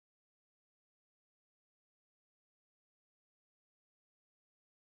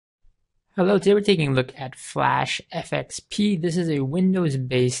Hello, today we're taking a look at FlashFXP. This is a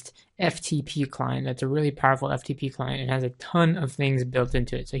Windows-based FTP client. That's a really powerful FTP client. It has a ton of things built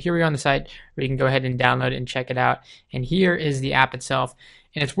into it. So here we are on the site where you can go ahead and download it and check it out. And here is the app itself.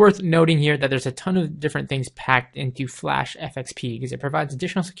 And it's worth noting here that there's a ton of different things packed into FlashFXP because it provides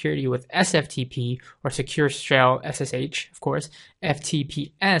additional security with SFTP or Secure Shell SSH, of course,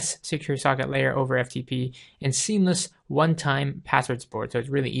 FTPS, Secure Socket Layer over FTP, and seamless one-time password support. So it's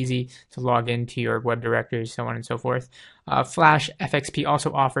really easy to log into your web directories, so on and so forth. FlashFXP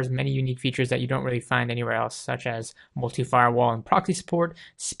also offers many unique features that you don't really find anywhere else, such as multi-firewall and proxy support,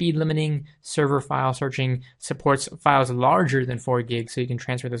 speed limiting, server file searching, supports files larger than 4 gigs, so you can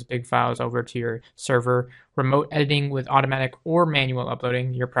transfer those big files over to your server, remote editing with automatic or manual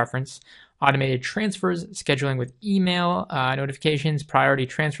uploading, your preference, automated transfers, scheduling with email notifications, priority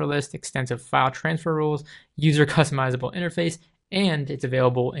transfer list, extensive file transfer rules, user customizable interface, and it's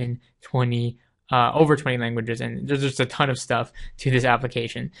available in over 20 languages, and there's just a ton of stuff to this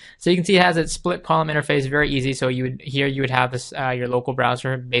application. So you can see it has a split column interface, very easy. So you would have this your local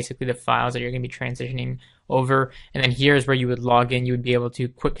browser, basically the files that you're going to be transitioning over, and then here's where you would log in. You would be able to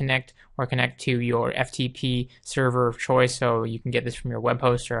quick connect or connect to your FTP server of choice, so you can get this from your web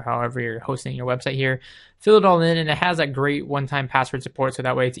host or however you're hosting your website here. Fill it all in, and it has that great one-time password support, so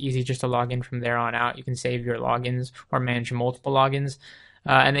that way it's easy just to log in from there on out. You can save your logins or manage multiple logins.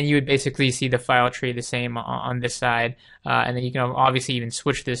 And then you would basically see the file tree the same on this side, and then you can obviously even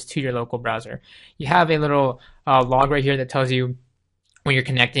switch this to your local browser. You have a little log right here that tells you when you're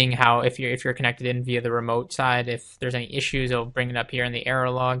connecting, how if you're connected in via the remote side, if there's any issues, it'll bring it up here in the error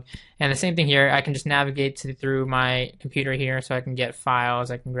log. And the same thing here, I can just navigate through my computer here, so I can get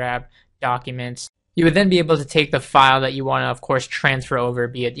files, I can grab documents. You would then be able to take the file that you want to, of course, transfer over,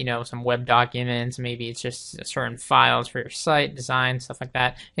 be it, some web documents, maybe it's just certain files for your site, design, stuff like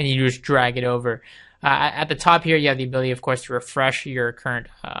that, and you just drag it over. At the top here, you have the ability, of course, to refresh your current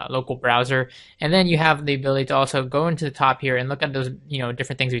local browser, and then you have the ability to also go into the top here and look at those,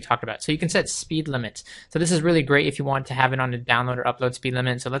 different things we talked about. So you can set speed limits. So this is really great if you want to have it on a download or upload speed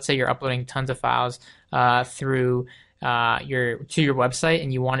limit. So let's say you're uploading tons of files through your website,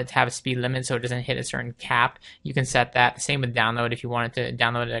 and you want it to have a speed limit so it doesn't hit a certain cap. You can set that. The same with download. If you want it to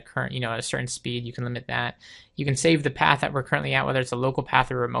download at a certain speed, you can limit that. You can save the path that we're currently at, whether it's a local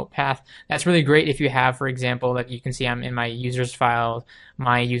path or a remote path. That's really great if you have, for example, like you can see I'm in my users file,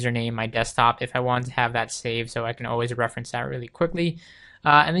 my username, my desktop, if I want to have that saved, so I can always reference that really quickly.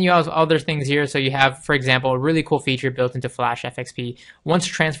 And then you have other things here. So you have, for example, a really cool feature built into FlashFXP. Once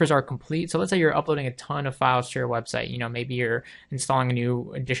transfers are complete, so let's say you're uploading a ton of files to your website, maybe you're installing a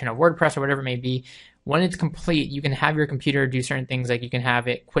new edition of WordPress or whatever it may be. When it's complete, you can have your computer do certain things, like you can have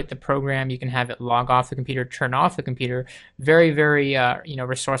it quit the program, you can have it log off the computer, turn off the computer. Very, very,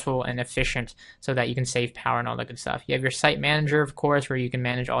 resourceful and efficient, so that you can save power and all that good stuff. You have your site manager, of course, where you can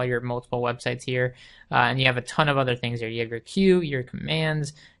manage all your multiple websites here, and you have a ton of other things here. You have your queue, your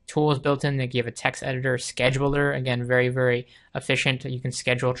commands, tools built in. Like you have a text editor, scheduler, again, very, very efficient. You can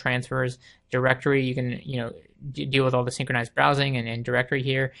schedule transfers. Directory, you can, deal with all the synchronized browsing and directory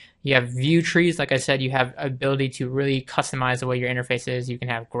here. You have view trees. Like I said, you have ability to really customize the way your interface is. You can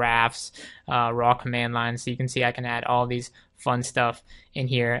have graphs, raw command lines. So you can see I can add all these fun stuff in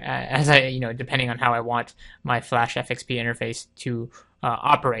here as depending on how I want my FlashFXP interface to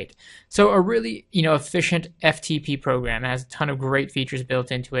operate. So a really, efficient FTP program. It has a ton of great features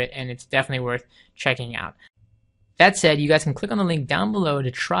built into it, and it's definitely worth checking out. That said, you guys can click on the link down below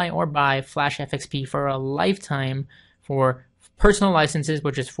to try or buy FlashFXP for a lifetime for personal licenses,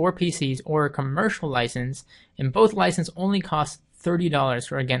 which is for PCs, or a commercial license, and both licenses only cost $30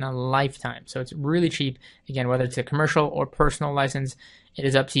 for, again, a lifetime. So it's really cheap. Again, whether it's a commercial or personal license, it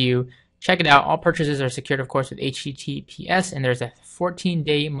is up to you. Check it out. All purchases are secured, of course, with HTTPS, and there's a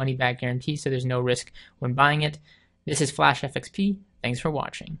 14-day money-back guarantee, so there's no risk when buying it. This is FlashFXP. Thanks for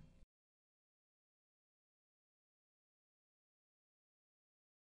watching.